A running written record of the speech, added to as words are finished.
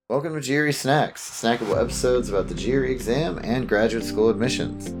Welcome to GRE Snacks, snackable episodes about the GRE exam and graduate school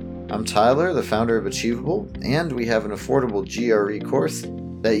admissions. I'm Tyler, the founder of Achievable, and we have an affordable GRE course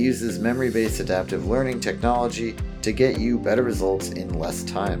that uses memory-based adaptive learning technology to get you better results in less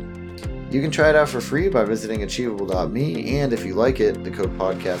time. You can try it out for free by visiting achievable.me, and if you like it, the code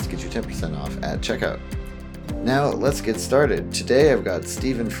podcast gets you 10% off at checkout. Now, let's get started. Today, I've got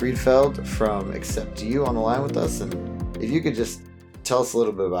Steven Friedfeld from Accept.U on the line with us, and if you could just tell us a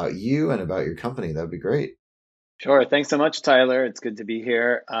little bit about you and about your company, that would be great. Sure. Thanks so much, Tyler. It's good to be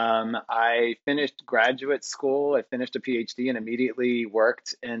here. I finished graduate school. I finished a PhD and immediately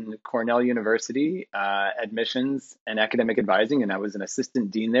worked in Cornell University, admissions and academic advising, and I was an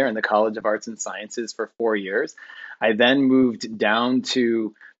assistant dean there in the College of Arts and Sciences for 4 years. I then moved down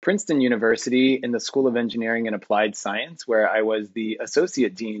to Princeton University in the School of Engineering and Applied Science, where I was the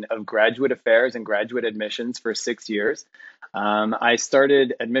associate dean of graduate affairs and graduate admissions for 6 years. I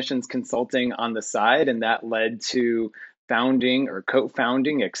started admissions consulting on the side, and that led to founding or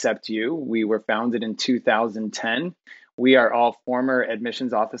co-founding Accept.U. We were founded in 2010. We are all former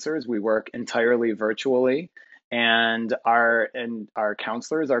admissions officers. We work entirely virtually, and our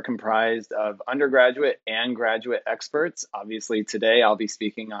counselors are comprised of undergraduate and graduate experts. Obviously, today I'll be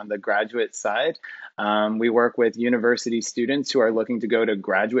speaking on the graduate side. We work with university students who are looking to go to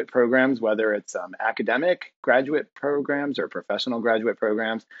graduate programs, whether it's academic graduate programs or professional graduate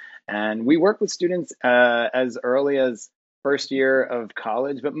programs. And we work with students as early as first year of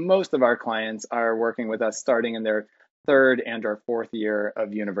college, but most of our clients are working with us starting in their third and or fourth year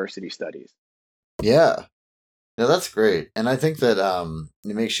of university studies. Yeah, no, that's great. And I think that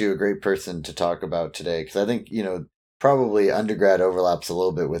it makes you a great person to talk about today because I think, probably undergrad overlaps a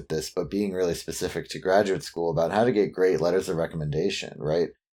little bit with this, but being really specific to graduate school about how to get great letters of recommendation, right?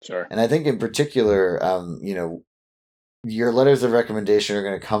 Sure. And I think in particular, your letters of recommendation are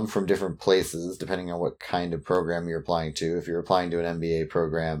going to come from different places depending on what kind of program you're applying to. If you're applying to an MBA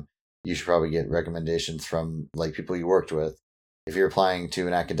program, you should probably get recommendations from like people you worked with. If you're applying to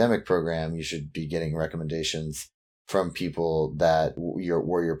an academic program, you should be getting recommendations from people that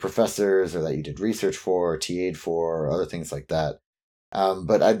were your professors or that you did research for or TA'd for or other things like that.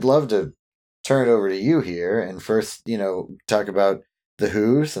 But I'd love to turn it over to you here and first, talk about the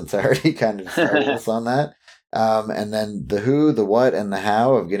who, since I already kind of started us on that. And then the who, the what, and the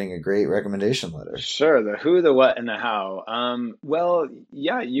how of getting a great recommendation letter. Sure, the who, the what, and the how. Well,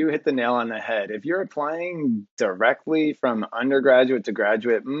 yeah, you hit the nail on the head. If you're applying directly from undergraduate to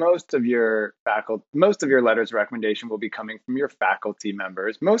graduate, most of your letters of recommendation will be coming from your faculty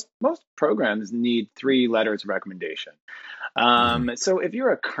members. Most programs need three letters of recommendation. Mm-hmm. So if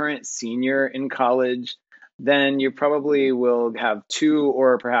you're a current senior in college, then you probably will have two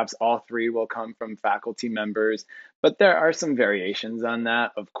or perhaps all three will come from faculty members. But there are some variations on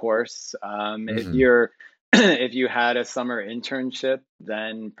that, of course. If Mm-hmm. you're if you had a summer internship,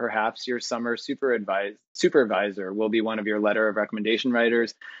 then perhaps your summer supervisor will be one of your letter of recommendation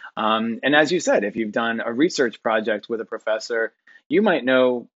writers. And as you said, if you've done a research project with a professor, you might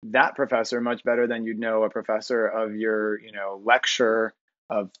know that professor much better than you'd know a professor of your, lecture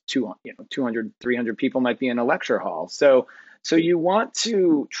of 200, 300 people might be in a lecture hall. So you want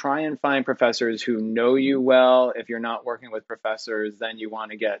to try and find professors who know you well. If you're not working with professors, then you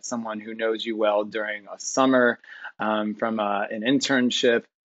want to get someone who knows you well during a summer, from an internship.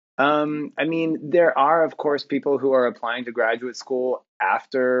 I mean, there are, of course, people who are applying to graduate school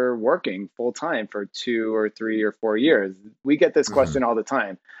after working full time for 2 or 3 or 4 years. We get this Mm-hmm. question all the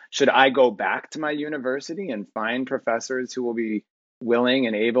time. Should I go back to my university and find professors who will be willing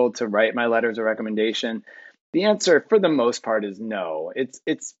and able to write my letters of recommendation? The answer, for the most part, is no.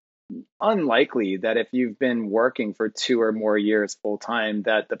 It's unlikely that if you've been working for 2 or more years full time,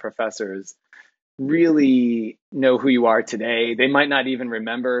 that the professors really know who you are today. They might not even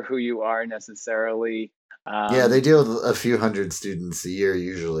remember who you are necessarily. Yeah, they Um, deal with a few hundred students a year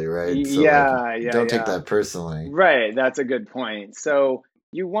usually, right? So like, yeah, yeah, don't take yeah. that personally. Right, that's a good point. So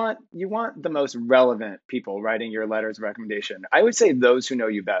you want the most relevant people writing your letters of recommendation. I would say those who know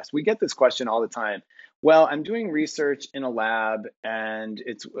you best. We get this question all the time. Well, I'm doing research in a lab and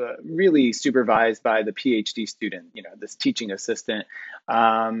it's really supervised by the PhD student, this teaching assistant.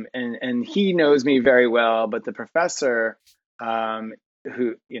 And he knows me very well, but the professor, um,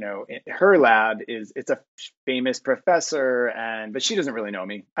 who, her lab it's a famous professor, but she doesn't really know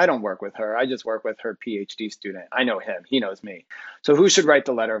me. I don't work with her. I just work with her PhD student. I know him. He knows me. So who should write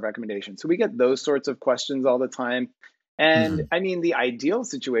the letter of recommendation? So we get those sorts of questions all the time. And Mm-hmm. I mean, the ideal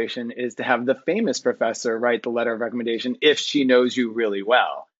situation is to have the famous professor write the letter of recommendation if she knows you really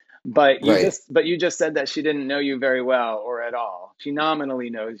well. Right. But you just said that she didn't know you very well or at all. She nominally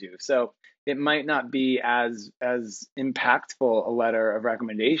knows you. So it might not be as impactful a letter of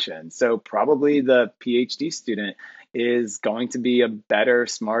recommendation. So probably the PhD student is going to be a better,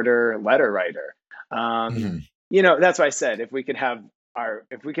 smarter letter writer. Um, Mhm. that's why I said if we could have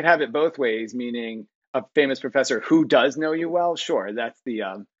it both ways, meaning a famous professor who does know you well, sure, that's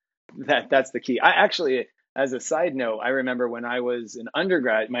the key. I actually, as a side note, I remember when I was an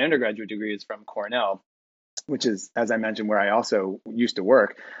undergrad, my undergraduate degree is from Cornell, which is, as I mentioned, where I also used to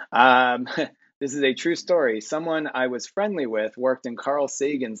work. Um, this is a true story. Someone I was friendly with worked in Carl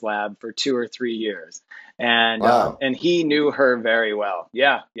Sagan's lab for 2 or 3 years, Wow. and he knew her very well.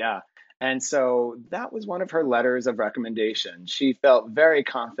 Yeah, yeah. And so that was one of her letters of recommendation. She felt very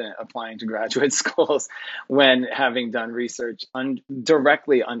confident applying to graduate schools when having done research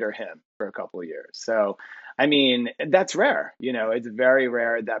directly under him for a couple of years. So, I mean, that's rare. It's very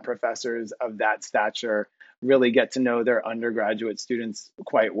rare that professors of that stature really get to know their undergraduate students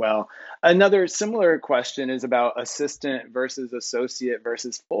quite well. Another similar question is about assistant versus associate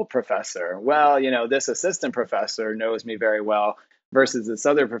versus full professor. Well, this assistant professor knows me very well versus this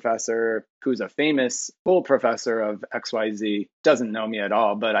other professor who's a famous full professor of XYZ doesn't know me at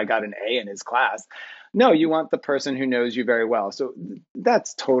all, but I got an A in his class. No, you want the person who knows you very well. So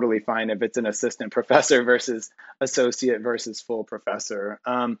that's totally fine if it's an assistant professor versus associate versus full professor.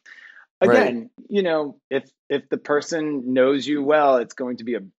 Right. Again, if the person knows you well, it's going to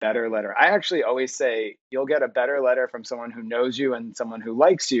be a better letter. I actually always say you'll get a better letter from someone who knows you and someone who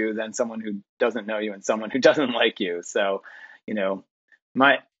likes you than someone who doesn't know you and someone who doesn't like you. So, you know,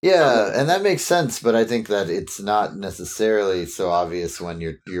 my Yeah, and that makes sense, but I think that it's not necessarily so obvious when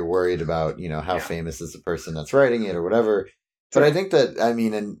you're worried about, how yeah, famous is the person that's writing it or whatever. But I true. think that, I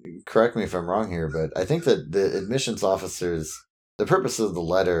mean, and correct me if I'm wrong here, but I think that the admissions officers, the purpose of the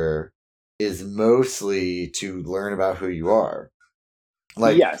letter is mostly to learn about who you are.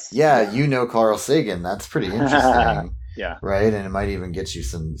 Like, Yes, yeah, yeah. you know Carl Sagan, that's pretty interesting, Yeah, right? And it might even get you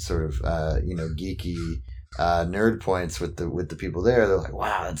some sort of geeky nerd points with the people there. They're like,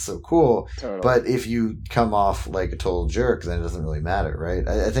 wow, that's so cool. totally. But if you come off like a total jerk, then it doesn't really matter, right?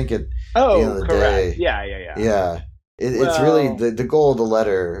 I think at the end Oh, of the correct. day, Yeah, yeah, yeah. yeah, it's really Well, the goal of the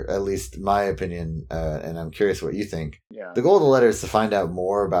letter, at least my opinion, and I'm curious what you think. yeah. The goal of the letter is to find out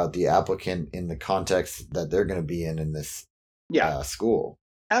more about the applicant in the context that they're going to be in this Yeah. school.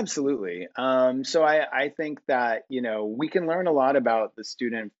 Absolutely. So I think that, we can learn a lot about the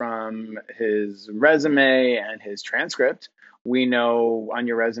student from his resume and his transcript. We know on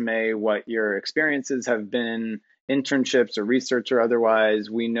your resume what your experiences have been, internships or research or otherwise.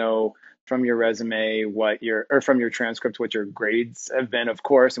 We know from your resume or from your transcript what your grades have been, of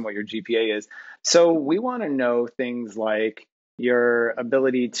course, and what your GPA is. So we want to know things like your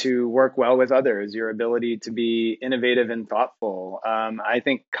ability to work well with others, your ability to be innovative and thoughtful. I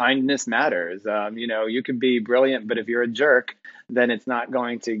think kindness matters. You can be brilliant, but if you're a jerk, then it's not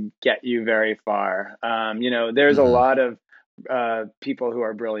going to get you very far. There's a Hmm. lot of people who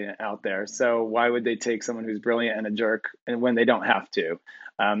are brilliant out there. So why would they take someone who's brilliant and a jerk and when they don't have to?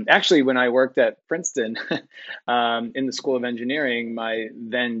 Actually, when I worked at Princeton in the School of Engineering, my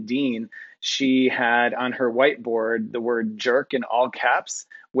then dean, she had on her whiteboard the word jerk in all caps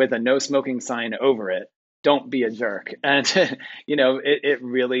with a no smoking sign over it. Don't be a jerk. And, it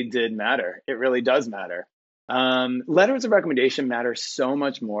really did matter. It really does matter. Letters of recommendation matter so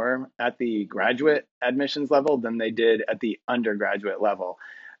much more at the graduate admissions level than they did at the undergraduate level.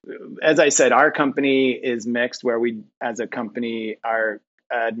 As I said, our company is mixed where we, as a company, are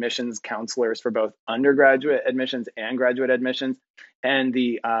admissions counselors for both undergraduate admissions and graduate admissions. And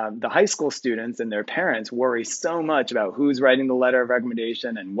the high school students and their parents worry so much about who's writing the letter of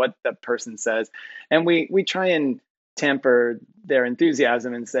recommendation and what the person says, and we try and tamper their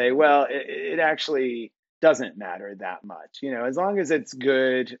enthusiasm and say, well, it actually doesn't matter that much. As long as it's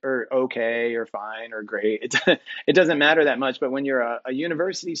good or okay or fine or great, it doesn't matter that much. But when you're a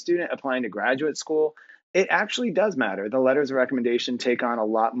university student applying to graduate school, it actually does matter. The letters of recommendation take on a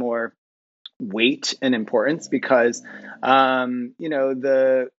lot more weight and importance because,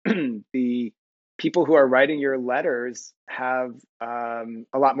 the the people who are writing your letters have a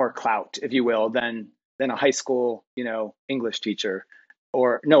lot more clout, if you will, than a high school, English teacher.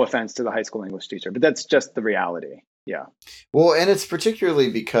 Or no offense to the high school English teacher, but that's just the reality. Yeah. Well, and it's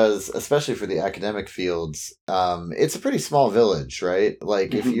particularly because, especially for the academic fields, it's a pretty small village, right?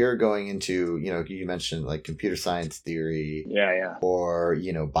 Like if Hmm. you're going into, you mentioned like computer science theory Yeah. Yeah. or,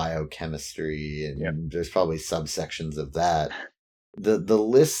 biochemistry, Yeah. and there's probably subsections of that. The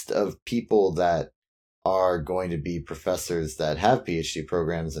list of people that are going to be professors that have PhD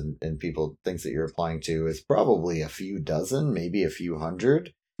programs, and people thinks that you're applying to is probably a few dozen, maybe a few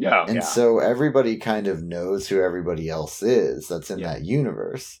hundred. Yeah, And yeah, so everybody kind of knows who everybody else is that's in yeah, that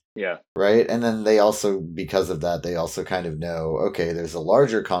universe, yeah, right? And then they also, because of that, they also kind of know, okay, there's a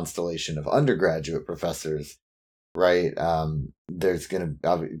larger constellation of undergraduate professors, right? There's going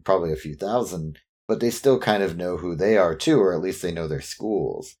to probably a few thousand, but they still kind of know who they are too, or at least they know their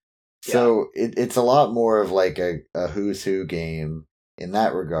schools. yeah. So it's a lot more of like a who's who game in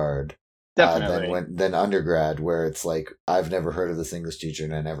that regard, Definitely. than undergrad, where it's like I've never heard of this English teacher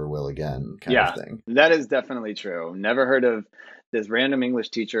and I never will again, kind of Yeah, thing. that is definitely true. Never heard of this random English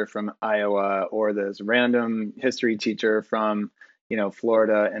teacher from Iowa or this random history teacher from,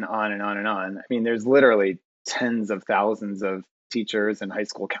 Florida and on and on and on. I mean, there's literally tens of thousands of teachers and high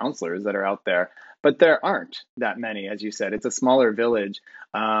school counselors that are out there, but there aren't that many, as you said. It's a smaller village,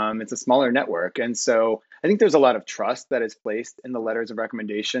 it's a smaller network. And so I think there's a lot of trust that is placed in the letters of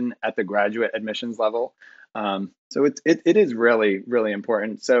recommendation at the graduate admissions level. So it is really, really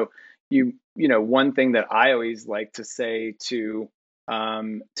important. So one thing that I always like to say to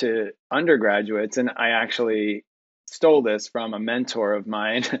undergraduates, and I actually stole this from a mentor of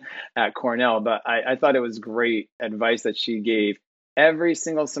mine at Cornell, but I thought it was great advice that she gave. Every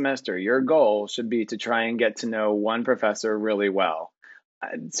single semester, your goal should be to try and get to know one professor really well.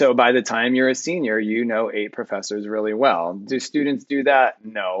 So by the time you're a senior, you know eight professors really well. Do students do that?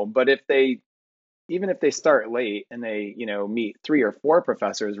 No. But even if they start late and they, meet three or four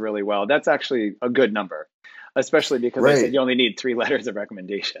professors really well, that's actually a good number, especially because I said Right. you only need three letters of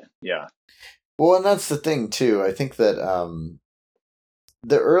recommendation. Yeah. Well, and that's the thing too. I think that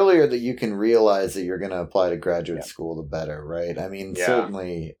the earlier that you can realize that you're going to apply to graduate Yeah. school, the better, right? I mean, Yeah.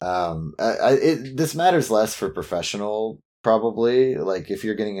 certainly, this matters less for professional, probably. Like if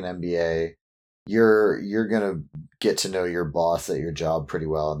you're getting an MBA, you're going to get to know your boss at your job pretty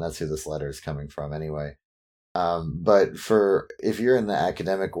well, and that's who this letter is coming from anyway. But for if you're in the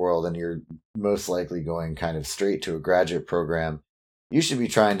academic world and you're most likely going kind of straight to a graduate program, you should be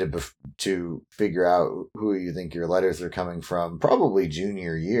trying to figure out who you think your letters are coming from, probably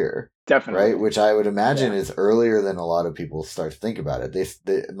junior year, right? Definitely. Which I would imagine Yeah. is earlier than a lot of people start to think about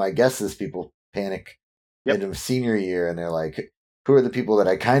it. My guess is people panic Yep. in senior year and they're like, who are the people that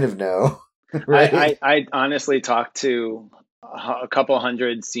I kind of know, I, right? I honestly talk to a couple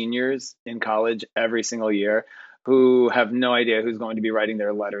hundred seniors in college every single year who have no idea who's going to be writing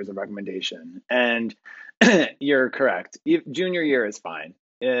their letters of recommendation. And you're correct. Junior year is fine.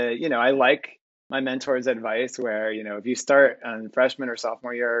 I like my mentor's advice where, if you start on freshman or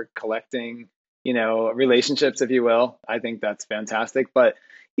sophomore year collecting, relationships, if you will, I think that's fantastic. But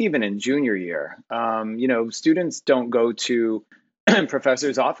even in junior year, students don't go to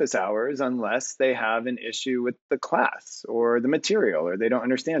professors' office hours unless they have an issue with the class or the material or they don't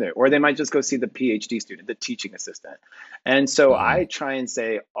understand it. Or they might just go see the PhD student, the teaching assistant. And so Hmm. I try and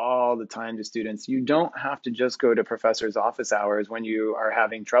say all the time to students, you don't have to just go to professors' office hours when you are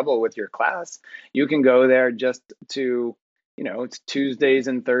having trouble with your class. You can go there just to, it's Tuesdays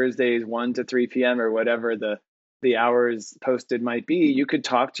and Thursdays, 1 to 3 p.m. or whatever the hours posted might be. You could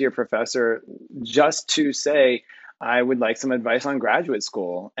talk to your professor just to say, I would like some advice on graduate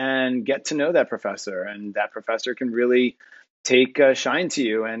school and get to know that professor. And that professor can really take a shine to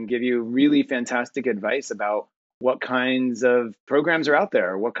you and give you really fantastic advice about what kinds of programs are out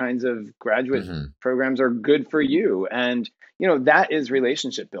there, what kinds of graduate Hmm. programs are good for you. And, that is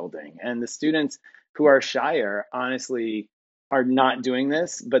relationship building. And the students who are shyer, honestly, are not doing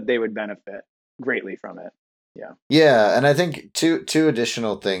this, but they would benefit greatly from it. Yeah. Yeah, and I think two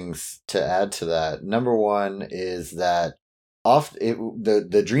additional things to add to that. Number one is that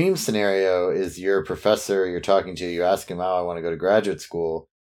the dream scenario is your professor you're talking to, you ask him, "Oh, I want to go to graduate school,"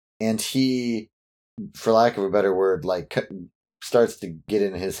 and he, for lack of a better word, like starts to get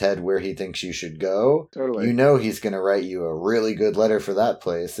in his head where he thinks you should go. You Totally. know he's going to write you a really good letter for that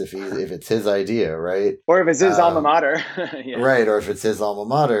place if it's his idea, right? Or if it's his alma Um, mater. Yeah. right, or if it's his alma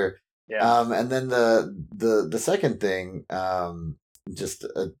mater. Yeah. And then the second thing, just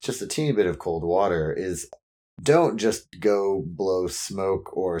a teeny bit of cold water is don't just go blow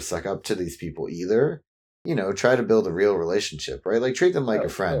smoke or suck up to these people either. Try to build a real relationship, right? Like treat them like a Oh,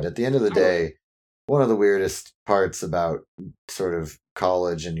 friend. At the end of the totally. day, one of the weirdest parts about sort of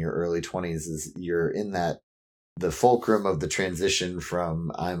college in your early 20s is you're in the fulcrum of the transition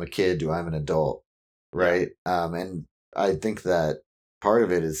from I'm a kid to I'm an adult, Yeah. right? And I think that part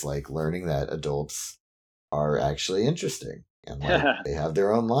of it is like learning that adults are actually interesting and like they have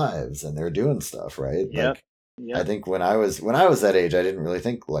their own lives and they're doing stuff, right? Yep. Like I Yep. think when I was that age, I didn't really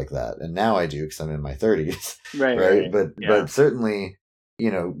think like that, and now I do because I'm in my 30s, Right, right? right. But Yeah. certainly,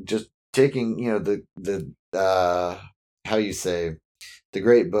 just taking the how you say the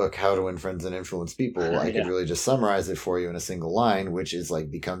great book How to Win Friends and Influence People, I could Yeah. really just summarize it for you in a single line, which is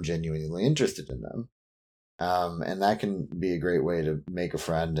like become genuinely interested in them. And that can be a great way to make a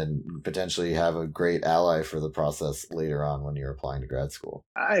friend and potentially have a great ally for the process later on when you're applying to grad school.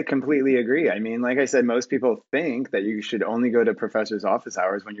 I completely agree. I mean, like I said, most people think that you should only go to professor's office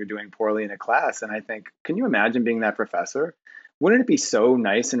hours when you're doing poorly in a class. And I think, can you imagine being that professor? Wouldn't it be so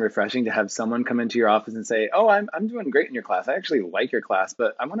nice and refreshing to have someone come into your office and say, "Oh, I'm doing great in your class. I actually like your class,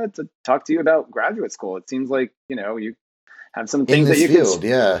 but I wanted to talk to you about graduate school. It seems like, you have some In things that this field,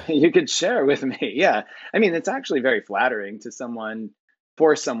 yeah. you could share with me." Yeah, I mean, it's actually very flattering to someone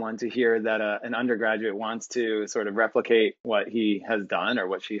to hear that an undergraduate wants to sort of replicate what he has done or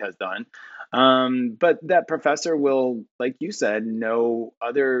what she has done. But that professor will, like you said, know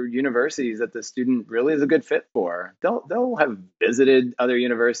other universities that the student really is a good fit for. They'll have visited other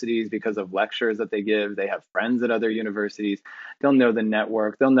universities because of lectures that they give. They have friends at other universities. They'll know the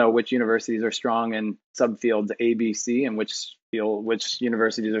network. They'll know which universities are strong in subfields A, B, C, and which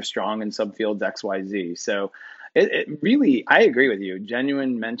universities are strong in subfields X, Y, Z. So it really, I agree with you.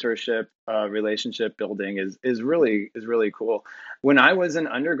 Genuine mentorship, relationship building is really cool. When I was an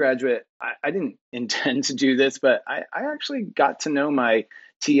undergraduate, I didn't intend to do this, but I actually got to know my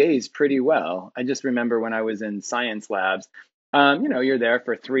TAs pretty well. I just remember when I was in science labs, you're there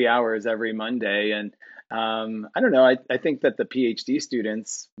for 3 hours every Monday, and I don't know. I think that the PhD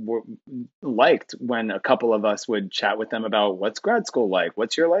students liked when a couple of us would chat with them about what's grad school like,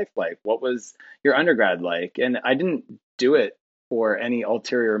 what's your life like, what was your undergrad like, and I didn't do it for any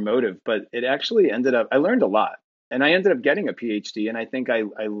ulterior motive, but it actually ended up. I learned a lot, and I ended up getting a PhD, and I think I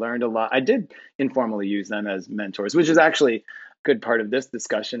learned a lot. I did informally use them as mentors, which is actually a good part of this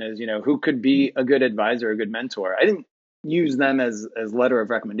discussion. Is who could be a good advisor, a good mentor. I didn't use them as letter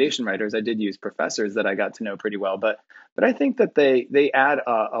of recommendation writers. I did use professors that I got to know pretty well, but I think that they add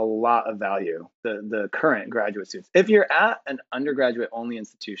a lot of value. The current graduate students. If you're at an undergraduate only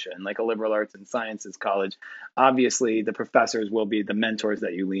institution like a liberal arts and sciences college, obviously the professors will be the mentors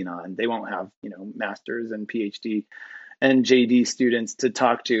that you lean on. They won't have masters and PhD and JD students to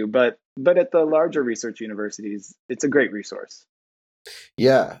talk to, but at the larger research universities, it's a great resource.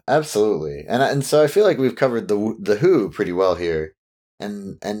 Yeah, absolutely. And so I feel like we've covered the who pretty well here.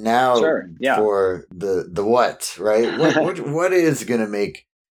 And now Sure. Yeah. for the what, right? What is going to make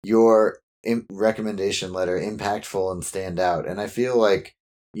your recommendation letter impactful and stand out? And I feel like,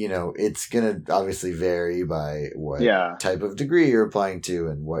 it's going to obviously vary by what Yeah. type of degree you're applying to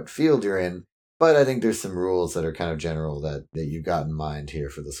and what field you're in, but I think there's some rules that are kind of general that you've got in mind here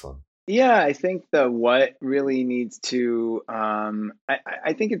for this one. Yeah, I think the what really needs to,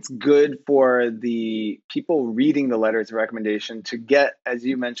 I think it's good for the people reading the letters of recommendation to get, as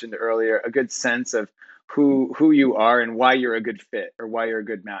you mentioned earlier, a good sense of who you are and why you're a good fit or why you're a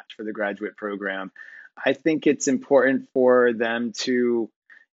good match for the graduate program. I think it's important for them to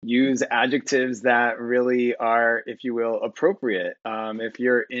use adjectives that really are, if you will, appropriate. If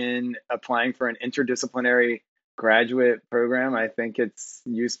you're in applying for an interdisciplinary graduate program, I think it's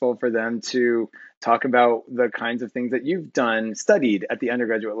useful for them to talk about the kinds of things that you've studied at the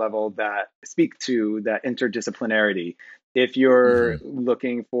undergraduate level that speak to that interdisciplinarity. If you're Hmm.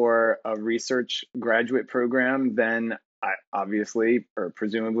 looking for a research graduate program, then obviously or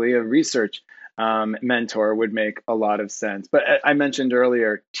presumably a research mentor would make a lot of sense. But I mentioned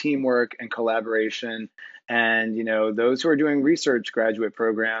earlier teamwork and collaboration. And those who are doing research graduate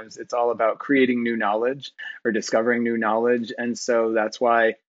programs, it's all about creating new knowledge or discovering new knowledge. And so that's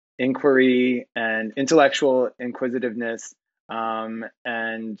why inquiry and intellectual inquisitiveness, and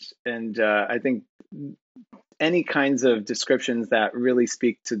I think any kinds of descriptions that really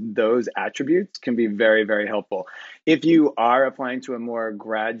speak to those attributes can be very, very helpful. If you are applying to a more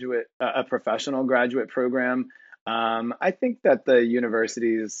a professional graduate program, I think that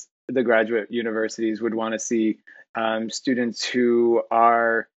the graduate universities would want to see students who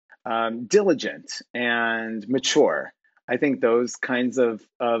are diligent and mature. I think those kinds of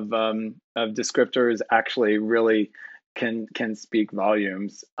descriptors actually really can speak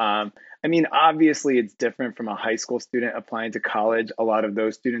volumes. I mean, obviously, it's different from a high school student applying to college. A lot of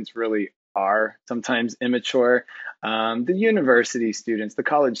those students really are sometimes immature. The university students, the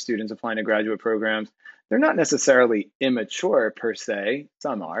college students applying to graduate programs, they're not necessarily immature per se.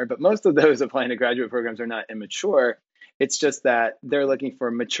 Some are, but most of those applying to graduate programs are not immature. It's just that they're looking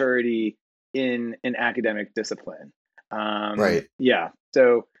for maturity in an academic discipline. Right. Yeah.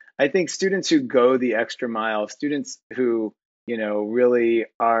 So I think students who go the extra mile, students who, really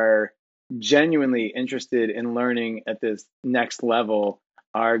are genuinely interested in learning at this next level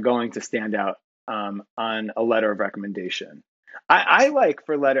are going to stand out on a letter of recommendation. I like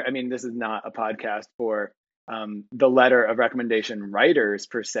for letter, I mean, this is not a podcast for the letter of recommendation writers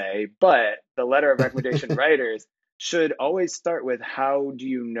per se, but the letter of recommendation writers should always start with how do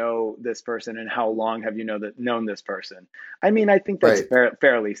you know this person and how long have you known this person. I mean, I think that's Right.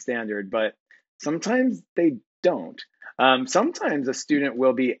 fairly standard, but sometimes they don't. Sometimes a student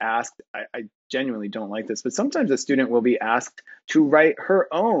will be asked, I genuinely don't like this, but sometimes a student will be asked to write her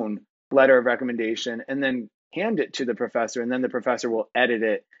own letter of recommendation and then hand it to the professor, and then the professor will edit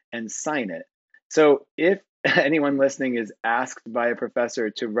it and sign it. So if anyone listening is asked by a professor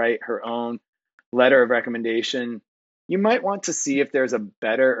to write her own letter of recommendation, you might want to see if there's a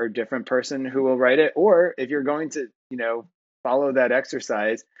better or different person who will write it, or if you're going to, follow that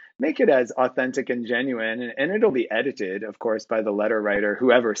exercise, make it as authentic and genuine, and it'll be edited, of course, by the letter writer,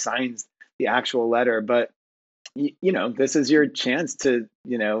 whoever signs the actual letter. But this is your chance to,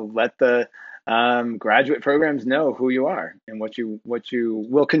 let the graduate programs know who you are and what you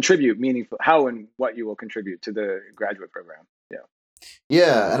will contribute meaningful, how and what you will contribute to the graduate program. Yeah.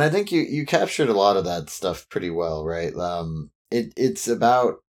 Yeah, and I think you captured a lot of that stuff pretty well, right? It's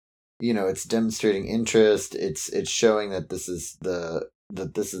about, it's demonstrating interest. It's showing that this is the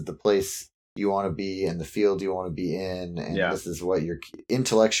place you want to be and the field you want to be in, and Yeah. this is what you're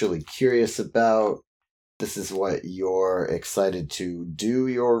intellectually curious about. This is what you're excited to do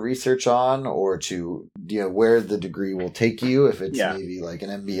your research on, or to, where the degree will take you. If it's Yeah. maybe like an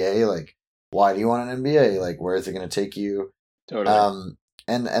MBA, like, why do you want an MBA? Like, where is it going to take you? Totally. Um,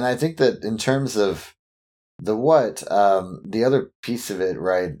 and I think that in terms of the what, the other piece of it,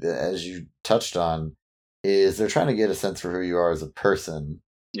 right, as you touched on, is they're trying to get a sense for who you are as a person.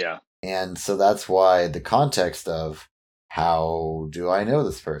 Yeah. And so that's why the context of how do I know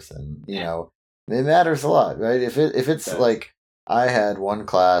this person, it matters a lot, right? If It it's does. like I had one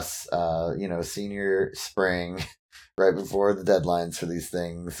class, senior spring, right before the deadlines for these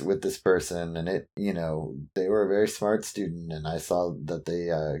things with this person, and they were a very smart student, and I saw that they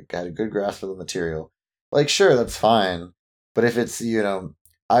had a good grasp of the material. Like, sure, that's fine, but if it's,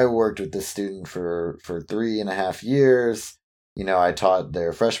 I worked with this student for 3.5 years. I taught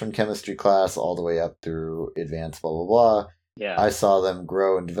their freshman chemistry class all the way up through advanced blah blah blah. Yeah. I saw them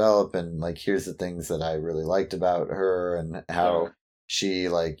grow and develop, and like, here's the things that I really liked about her, and Totally. how she,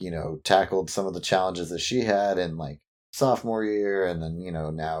 like, tackled some of the challenges that she had in like sophomore year, and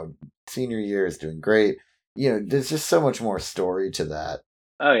then now senior year is doing great. There's just so much more story to that.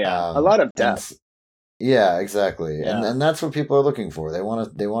 Oh yeah. A lot of And depth. yeah, exactly. And Yeah. and that's what people are looking for. They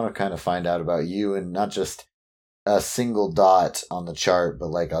want to kind of find out about you, and not just a single dot on the chart, but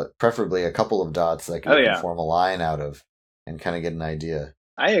like preferably a couple of dots that Oh they can yeah. form a line out of and kind of get an idea.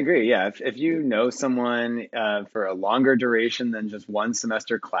 I agree. Yeah, if you know someone for a longer duration than just one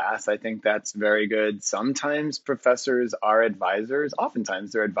semester class, I think that's very good. Sometimes professors are advisors.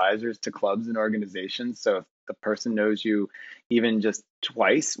 Oftentimes they're advisors to clubs and organizations. So if the person knows you even just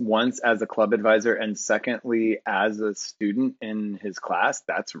twice, once as a club advisor and secondly as a student in his class,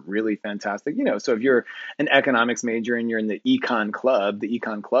 that's really fantastic. So if you're an economics major and you're in the econ club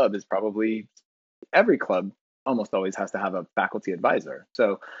is probably every club almost always has to have a faculty advisor.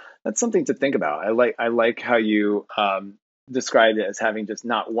 So that's something to think about. I like how you described it as having just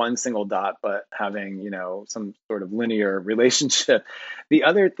not one single dot, but having some sort of linear relationship. The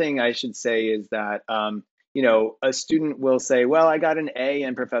other thing I should say is that a student will say, "Well, I got an A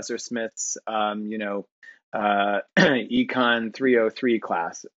in Professor Smith's Econ 303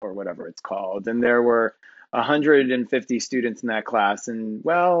 class or whatever it's called," and there were 150 students in that class. And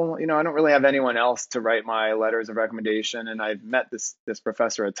well, I don't really have anyone else to write my letters of recommendation. And I've met this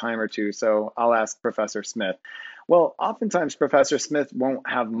professor a time or two, so I'll ask Professor Smith. Well, oftentimes Professor Smith won't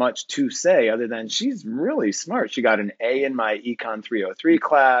have much to say other than she's really smart. She got an A in my Econ 303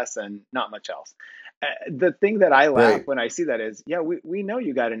 class and not much else. The thing that I laugh Right. when I see that is, yeah, we know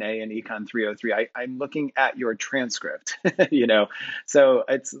you got an A in Econ 303. I'm looking at your transcript, So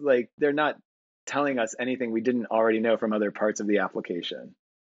it's like they're not telling us anything we didn't already know from other parts of the application.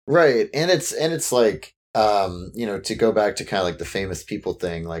 Right. And it's like, to go back to kind of like the famous people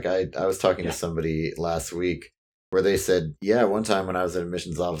thing, like I was talking to Yeah. somebody last week where they said, yeah, one time when I was an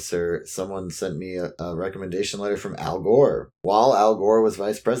admissions officer, someone sent me a recommendation letter from Al Gore while Al Gore was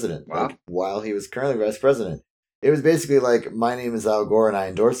vice president, Wow. like while he was currently vice president. It was basically like, my name is Al Gore and I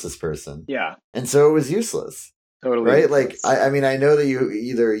endorse this person. Yeah. And so it was useless. Totally Right? Like, useless. I mean, I know that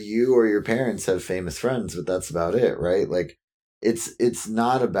you or your parents have famous friends, but that's about it, right? Like, it's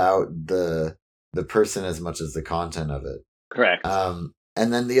not about the person as much as the content of it. Correct.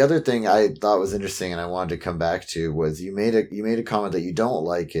 And then the other thing I thought was interesting and I wanted to come back to was you made a comment that you don't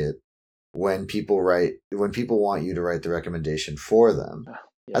like it when people want you to write the recommendation for them. Oh, I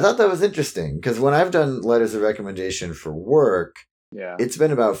yeah. thought that was interesting because when I've done letters of recommendation for work, Yeah. it's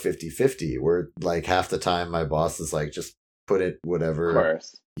been about 50-50, where like half the time my boss is like, just put it Of whatever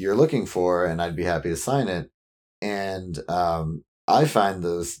course. you're looking for and I'd be happy to sign it. And I find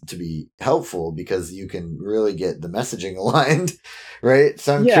those to be helpful because you can really get the messaging aligned, right?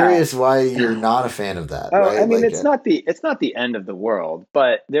 So I'm Yeah. curious why you're not a fan of that, Oh, I right? mean, Like, it's not the end of the world,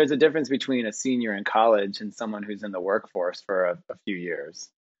 but there's a difference between a senior in college and someone who's in the workforce for a few years.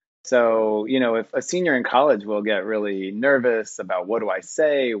 So, if a senior in college will get really nervous about what do I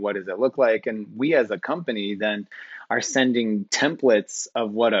say, what does it look like, and we as a company then are sending templates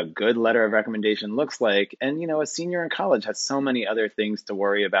of what a good letter of recommendation looks like. And, a senior in college has so many other things to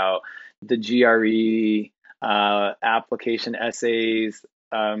worry about, the GRE, application essays,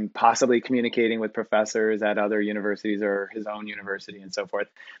 possibly communicating with professors at other universities or his own university and so forth.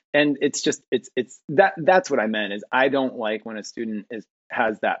 And it's just that's what I meant is I don't like when a student is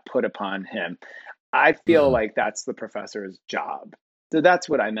has that put upon him. I feel mhm, like that's the professor's job. So that's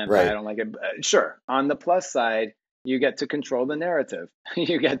what I meant by I right, don't like it. Sure, on the plus side, you get to control the narrative.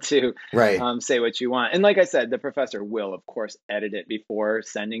 You get to right. say what you want. And like I said, the professor will, of course, edit it before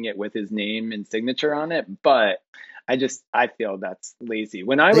sending it with his name and signature on it. But I feel that's lazy.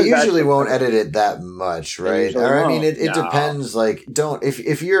 When I They was usually actually won't edit covering, it that much, they right? usually Or I mean, won't. it No. depends. Like, don't if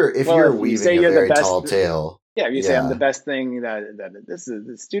Well, you're if you say weaving a you're the very best, tall tale, yeah, if you say I'm the yeah. best thing that this is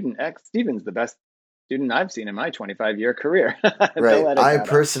the student X, Steven's the best student I've seen in my 25-year career. They'll Right. edit I that out.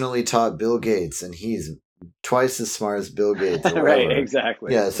 personally taught Bill Gates, and he's twice as smart as Bill Gates, or Right, whatever.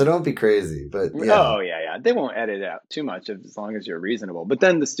 exactly. Yeah. So don't be crazy. But yeah, Oh, yeah, yeah. They won't edit out too much as long as you're reasonable. But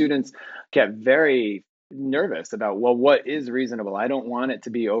then the students get very nervous about, well, what is reasonable? I don't want it to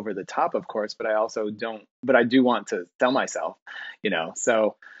be over the top, of course, but I also don't, but I do want to sell myself.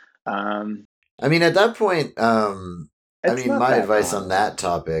 So um, I mean, at that point, I it's mean, not my that advice on hard. that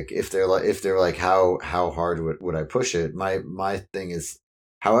topic, if they're like, how hard would I push it? My thing is,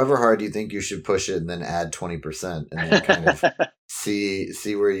 however hard you think you should push it, and then add 20%, and then kind of see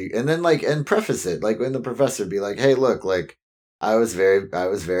where you, and then like, and preface it like when the professor be like, hey, look, like I was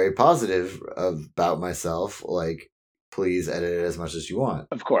very positive about myself, like please edit it as much as you want.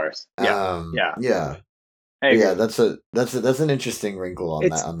 Of course. Yeah. Yeah. Yeah, I but yeah, agree. that's an interesting wrinkle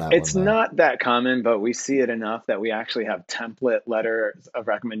It's on that one it's though. not that common, but we see it enough that we actually have template letters of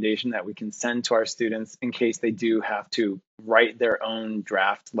recommendation that we can send to our students in case they do have to write their own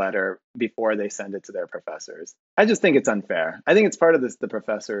draft letter before they send it to their professors. I just think it's unfair. I think it's part of the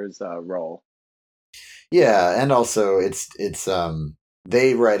professor's role. Yeah, and also it's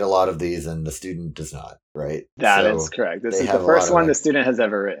they write a lot of these and the student does not, right? That is So correct. This they is the have a lot first of one the like student has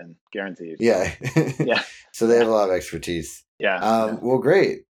ever written, guaranteed. yeah. Yeah, So they yeah, have a lot of expertise. yeah, yeah. Well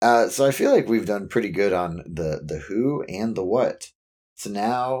great. So I feel like we've done pretty good on the who and the what. So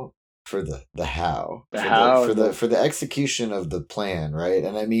now for the how, The how and the for the execution of the plan, right?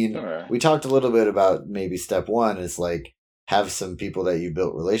 And I mean, sure. we talked a little bit about maybe step one is like have some people that you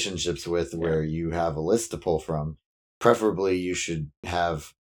built relationships with Yeah, where you have a list to pull from. Preferably you should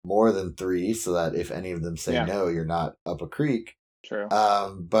have more than three so that if any of them say yeah, no, you're not up a creek. true.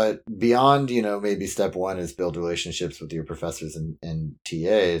 But beyond, maybe step one is build relationships with your professors and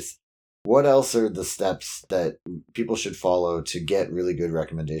TAs. What else are the steps that people should follow to get really good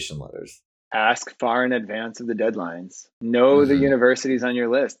recommendation letters? Ask far in advance of the deadlines. Know the Mm-hmm. universities on your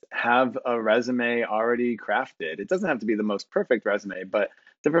list. Have a resume already crafted. It doesn't have to be the most perfect resume, but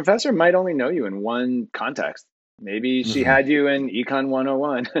the professor might only know you in one context. Maybe she Mm-hmm. had you in Econ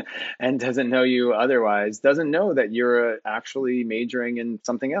 101 and doesn't know you otherwise, doesn't know that you're actually majoring in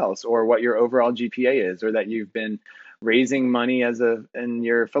something else or what your overall GPA is, or that you've been raising money as a in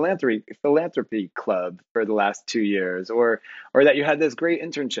your philanthropy club for the last 2 years, or that you had this great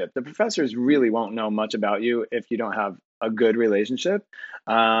internship. The professors really won't know much about you if you don't have a good relationship.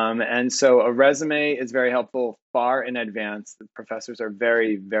 And so a resume is very helpful far in advance. The professors are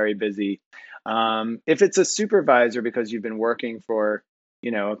very, very busy. If it's a supervisor because you've been working for,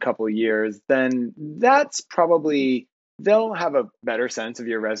 a couple of years, then that's probably they'll have a better sense of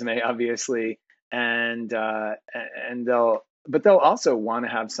your resume, obviously, and they'll also want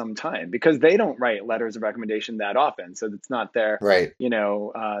to have some time because they don't write letters of recommendation that often, so it's not Right.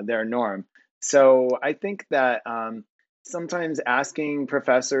 their norm. So I think that sometimes asking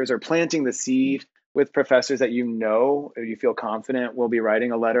professors or planting the seed with professors that you know or you feel confident will be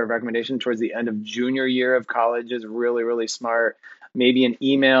writing a letter of recommendation towards the end of junior year of college is really, really smart. Maybe an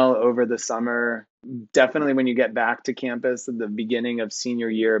email over the summer, definitely when you get back to campus at the beginning of senior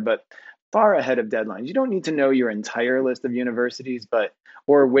year, but far ahead of deadlines. You don't need to know your entire list of universities, but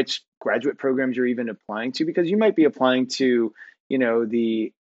or which graduate programs you're even applying to, because you might be applying to,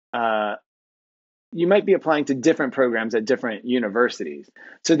 the uh, you might be applying to different programs at different universities.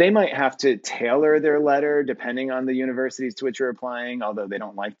 So they might have to tailor their letter depending on the universities to which you're applying, although they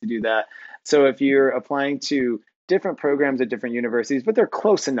don't like to do that. So if you're applying to different programs at different universities, but they're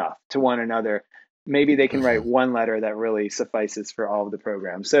close enough to one another, maybe they can write Hmm. one letter that really suffices for all of the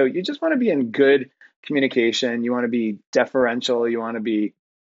programs. So you just want to be in good communication. You want to be deferential. You want to be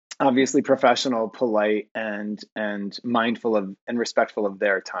obviously professional, polite, and mindful of and respectful of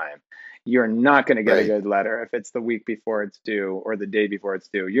their time. You're not going to get a Right. good letter if it's the week before it's due or the day before it's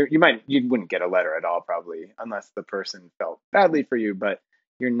due. You wouldn't get a letter at all probably unless the person felt badly for you, but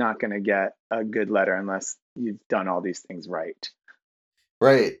you're not going to get a good letter unless you've done all these things right.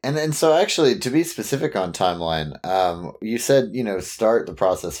 Right. And so actually to be specific on timeline, you said, start the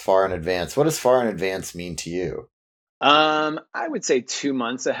process far in advance. What does far in advance mean to you? I would say 2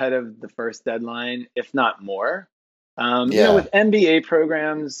 months ahead of the first deadline, if not more. With Yeah. MBA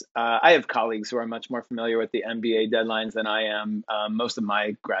programs, I have colleagues who are much more familiar with the MBA deadlines than I am. Most of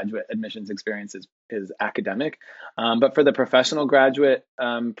my graduate admissions experience is academic. But for the professional graduate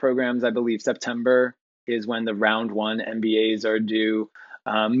programs, I believe September is when the round one MBAs are due.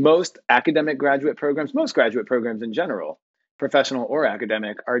 Most academic graduate programs, most graduate programs in general, professional or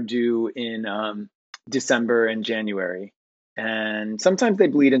academic, are due in December and January. And sometimes they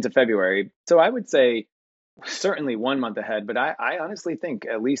bleed into February. So I would say certainly 1 month ahead, but I honestly think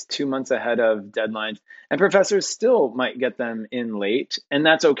at least 2 months ahead of deadlines. And professors still might get them in late, and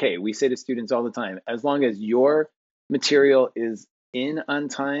that's okay. We say to students all the time, as long as your material is in on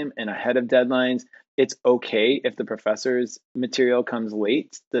time and ahead of deadlines, it's okay if the professor's material comes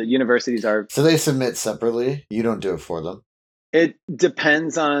late. The universities are So they submit separately. You don't do it for them. It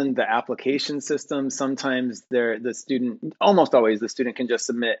depends on the application system. Sometimes the student, almost always, the student can just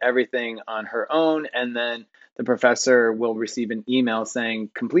submit everything on her own, and then the professor will receive an email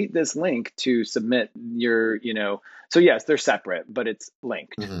saying, complete this link to submit So yes, they're separate, but it's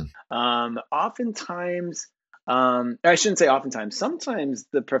linked. Hmm. Oftentimes, I shouldn't say oftentimes, sometimes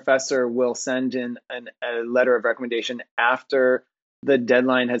the professor will send in a letter of recommendation after the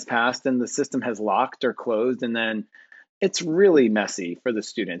deadline has passed and the system has locked or closed, and then it's really messy for the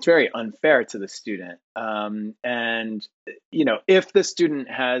student. It's very unfair to the student. And if the student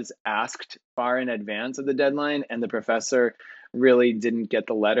has asked far in advance of the deadline and the professor really didn't get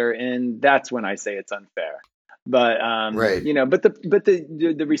the letter in, that's when I say it's unfair. But Right.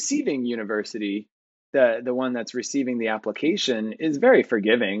 the receiving university, the one that's receiving the application, is very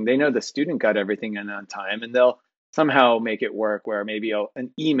forgiving. They know the student got everything in on time, and they'll somehow make it work where maybe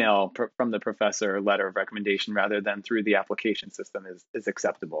an email from the professor, letter of recommendation, rather than through the application system is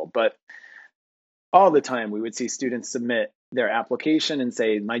acceptable. But all the time, we would see students submit their application and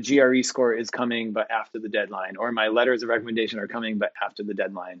say, my GRE score is coming, but after the deadline, or my letters of recommendation are coming, but after the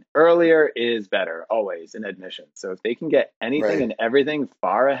deadline. Earlier is better, always in admission. So if they can get anything Right. and everything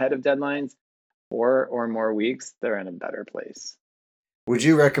far ahead of deadlines, 4 or more weeks, they're in a better place. Would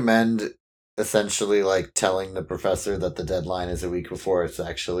you recommend essentially like telling the professor that the deadline is a week before it's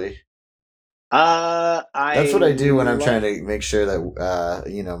actually? That's I what I do when I'm trying love to make sure that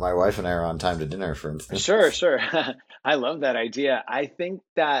my wife and I are on time to dinner, for Sure, instance. sure. I love that idea. I think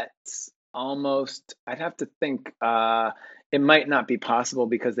that's almost, I'd have to think, it might not be possible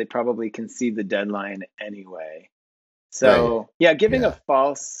because they probably can see the deadline anyway. Right. So, yeah, giving a Yeah.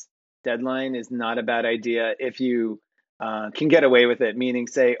 false deadline is not a bad idea if you can get away with it, meaning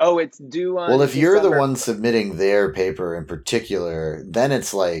say, oh, it's due Well, on if you're the December. one submitting their paper in particular, then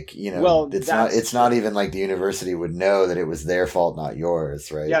it's like, Well, it's not that's it's not true. even like the university would know that it was their fault, not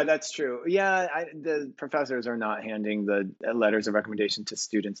yours, right? Yeah, that's true. Yeah, the professors are not handing the letters of recommendation to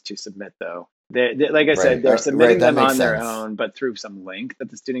students to submit, though. Like I said, Right. they're Right, submitting that them makes on their sense. own, but through some link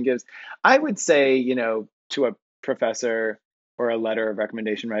that the student gives. I would say, to a professor or a letter of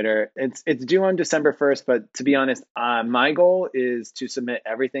recommendation writer, it's due on December 1st, but to be honest, my goal is to submit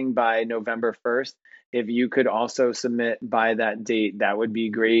everything by November 1st. If you could also submit by that date, that would be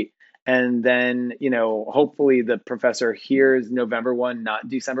great. And then, hopefully the professor hears November 1, not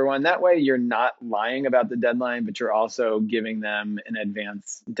December 1. That way you're not lying about the deadline, but you're also giving them an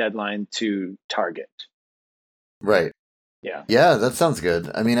advance deadline to target. Right. Yeah. Yeah, that sounds good.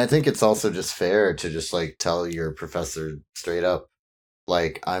 I mean, I think it's also just fair to just like tell your professor straight up,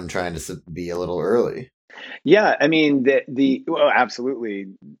 like I'm trying to be a little early. Yeah, I mean the well,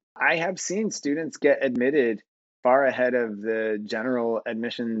 absolutely. I have seen students get admitted far ahead of the general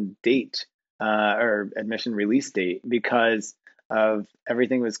admission date or admission release date because of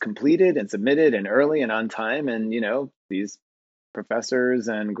everything was completed and submitted and early and on time. And these professors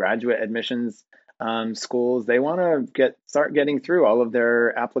and graduate admissions schools, they want to start getting through all of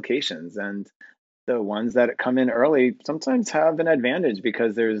their applications, and the ones that come in early sometimes have an advantage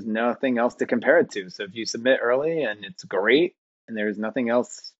because there's nothing else to compare it to. So if you submit early and it's great and there's nothing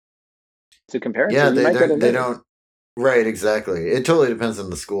else to compare it to, Yeah, you might get they admitted. don't. Right, exactly. It totally depends on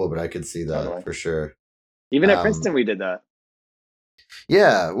the school, but I could see that Totally. for sure. Even at Um, Princeton, we did that.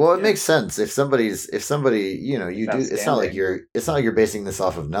 yeah, well, it Yeah. makes sense if somebody, It's you do. outstanding. It's not like you're basing this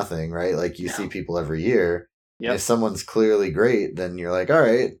off of nothing, right? Like you see No. people every year, and if Yep. someone's clearly great, then you're like, all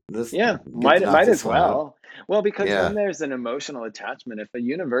right, this Yeah. good to knock Might this as one out. well. Well, because then Yeah, there's an emotional attachment. If a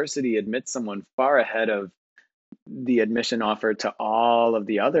university admits someone far ahead of the admission offer to all of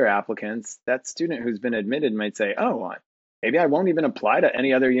the other applicants, that student who's been admitted might say, "Oh, maybe I won't even apply to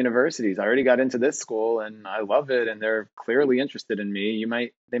any other universities. I already got into this school and I love it, and they're clearly interested in me."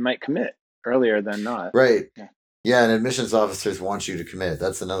 They might commit earlier than not. right. Yeah, Yeah, and admissions officers want you to commit.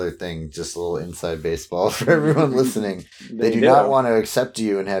 That's another thing, just a little inside baseball for everyone listening. They they do not do. want to accept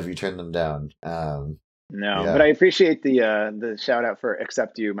you and have you turn them down. No, but Yeah. I appreciate the shout out for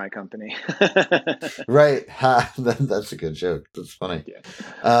 "Accept You," my company. Right. Ha, that's a good joke. That's funny. Thank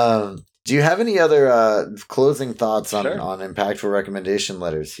you. Do you have any other closing thoughts Sure. on impactful recommendation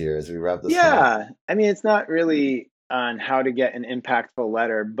letters here as we wrap this one up? Yeah, I mean, it's not really on how to get an impactful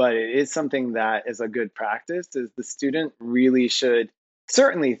letter, but it is something that is a good practice. Is the student really should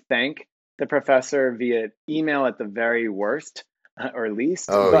certainly thank the professor via email at the very worst or least,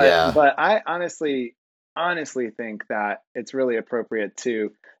 Oh but yeah. I honestly think that it's really appropriate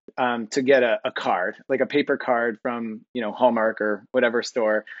to get a card, like a paper card from Hallmark or whatever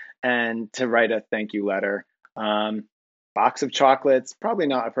store, and to write a thank you letter. Um, Box of chocolates, probably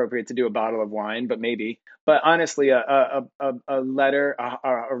not appropriate to do a bottle of wine, but maybe. But honestly, a letter,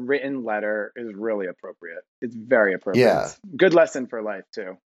 a written letter is really appropriate. It's very appropriate. Yeah. It's a good lesson for life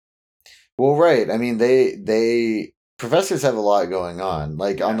too. Well, right. I mean, they professors have a lot going on.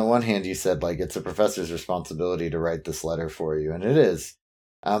 Like on Yeah. the one hand, you said like it's a professor's responsibility to write this letter for you, and it is.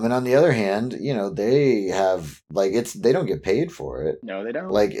 And on the other hand, they have like they don't get paid for it. No, they don't.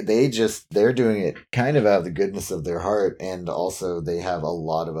 Like they're doing it kind of out of the goodness of their heart, and also they have a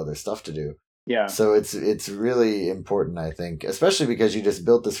lot of other stuff to do. Yeah. So it's really important, I think, especially because you just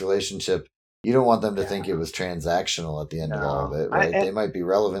built this relationship. You don't want them to think Yeah. it was transactional at the end of all of No. it, I right? and They might be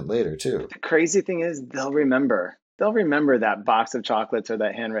relevant later too. the crazy thing is they'll remember. They'll remember that box of chocolates or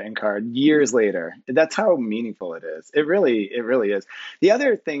that handwritten card years later. That's how meaningful it is. It really is. The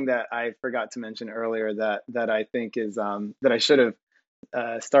other thing that I forgot to mention earlier that I think is that I should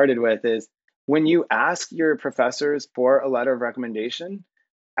have started with is when you ask your professors for a letter of recommendation,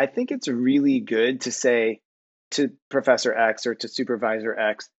 I think it's really good to say to Professor X or to Supervisor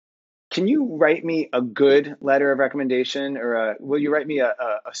X, can you write me a good letter of recommendation, or will you write me a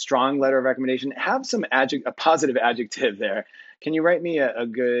strong letter of recommendation? Have some a positive adjective there. Can you write me a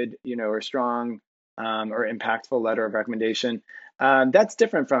good, or strong or impactful letter of recommendation? That's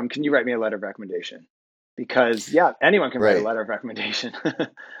different from, can you write me a letter of recommendation? Because, yeah, anyone can write a Right. letter of recommendation.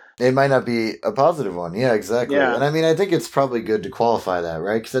 It might not be a positive one. Yeah, exactly. Yeah, And I mean, I think it's probably good to qualify that,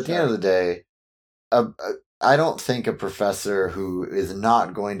 right? Because at the end of sure. the day, I don't think a professor who is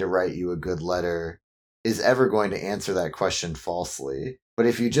not going to write you a good letter is ever going to answer that question falsely. But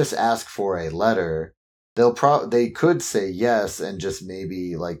if you just ask for a letter, they could say yes and just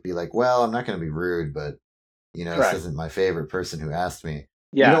maybe like be like, well, I'm not going to be rude, but this Correct. isn't my favorite person who asked me.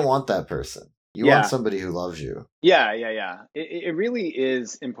 You Yeah, don't want that person. You want yeah. somebody who loves you. Yeah. It really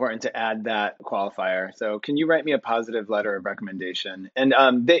is important to add that qualifier. So, can you write me a positive letter of recommendation? And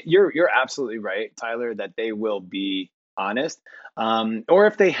you're absolutely right, Tyler, that they will be honest. Or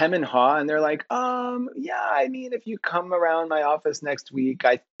if they hem and haw and they're like, yeah, I mean, if you come around my office next week,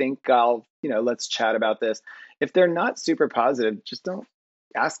 I think I'll, let's chat about this. If they're not super positive, just don't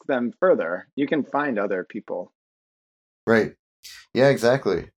ask them further. You can find other people. Right. Yeah,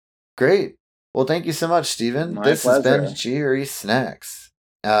 exactly. Great. Well, thank you so much, Stephen. My This has been pleasure. GRE Snacks.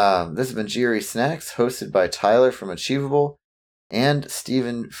 This has been GRE Snacks, hosted by Tyler from Achievable and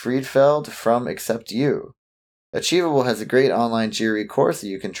Stephen Friedfeld from Accept You. Achievable has a great online GRE course that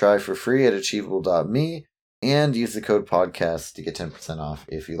you can try for free at achievable.me and use the code podcast to get 10% off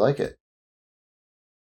if you like it.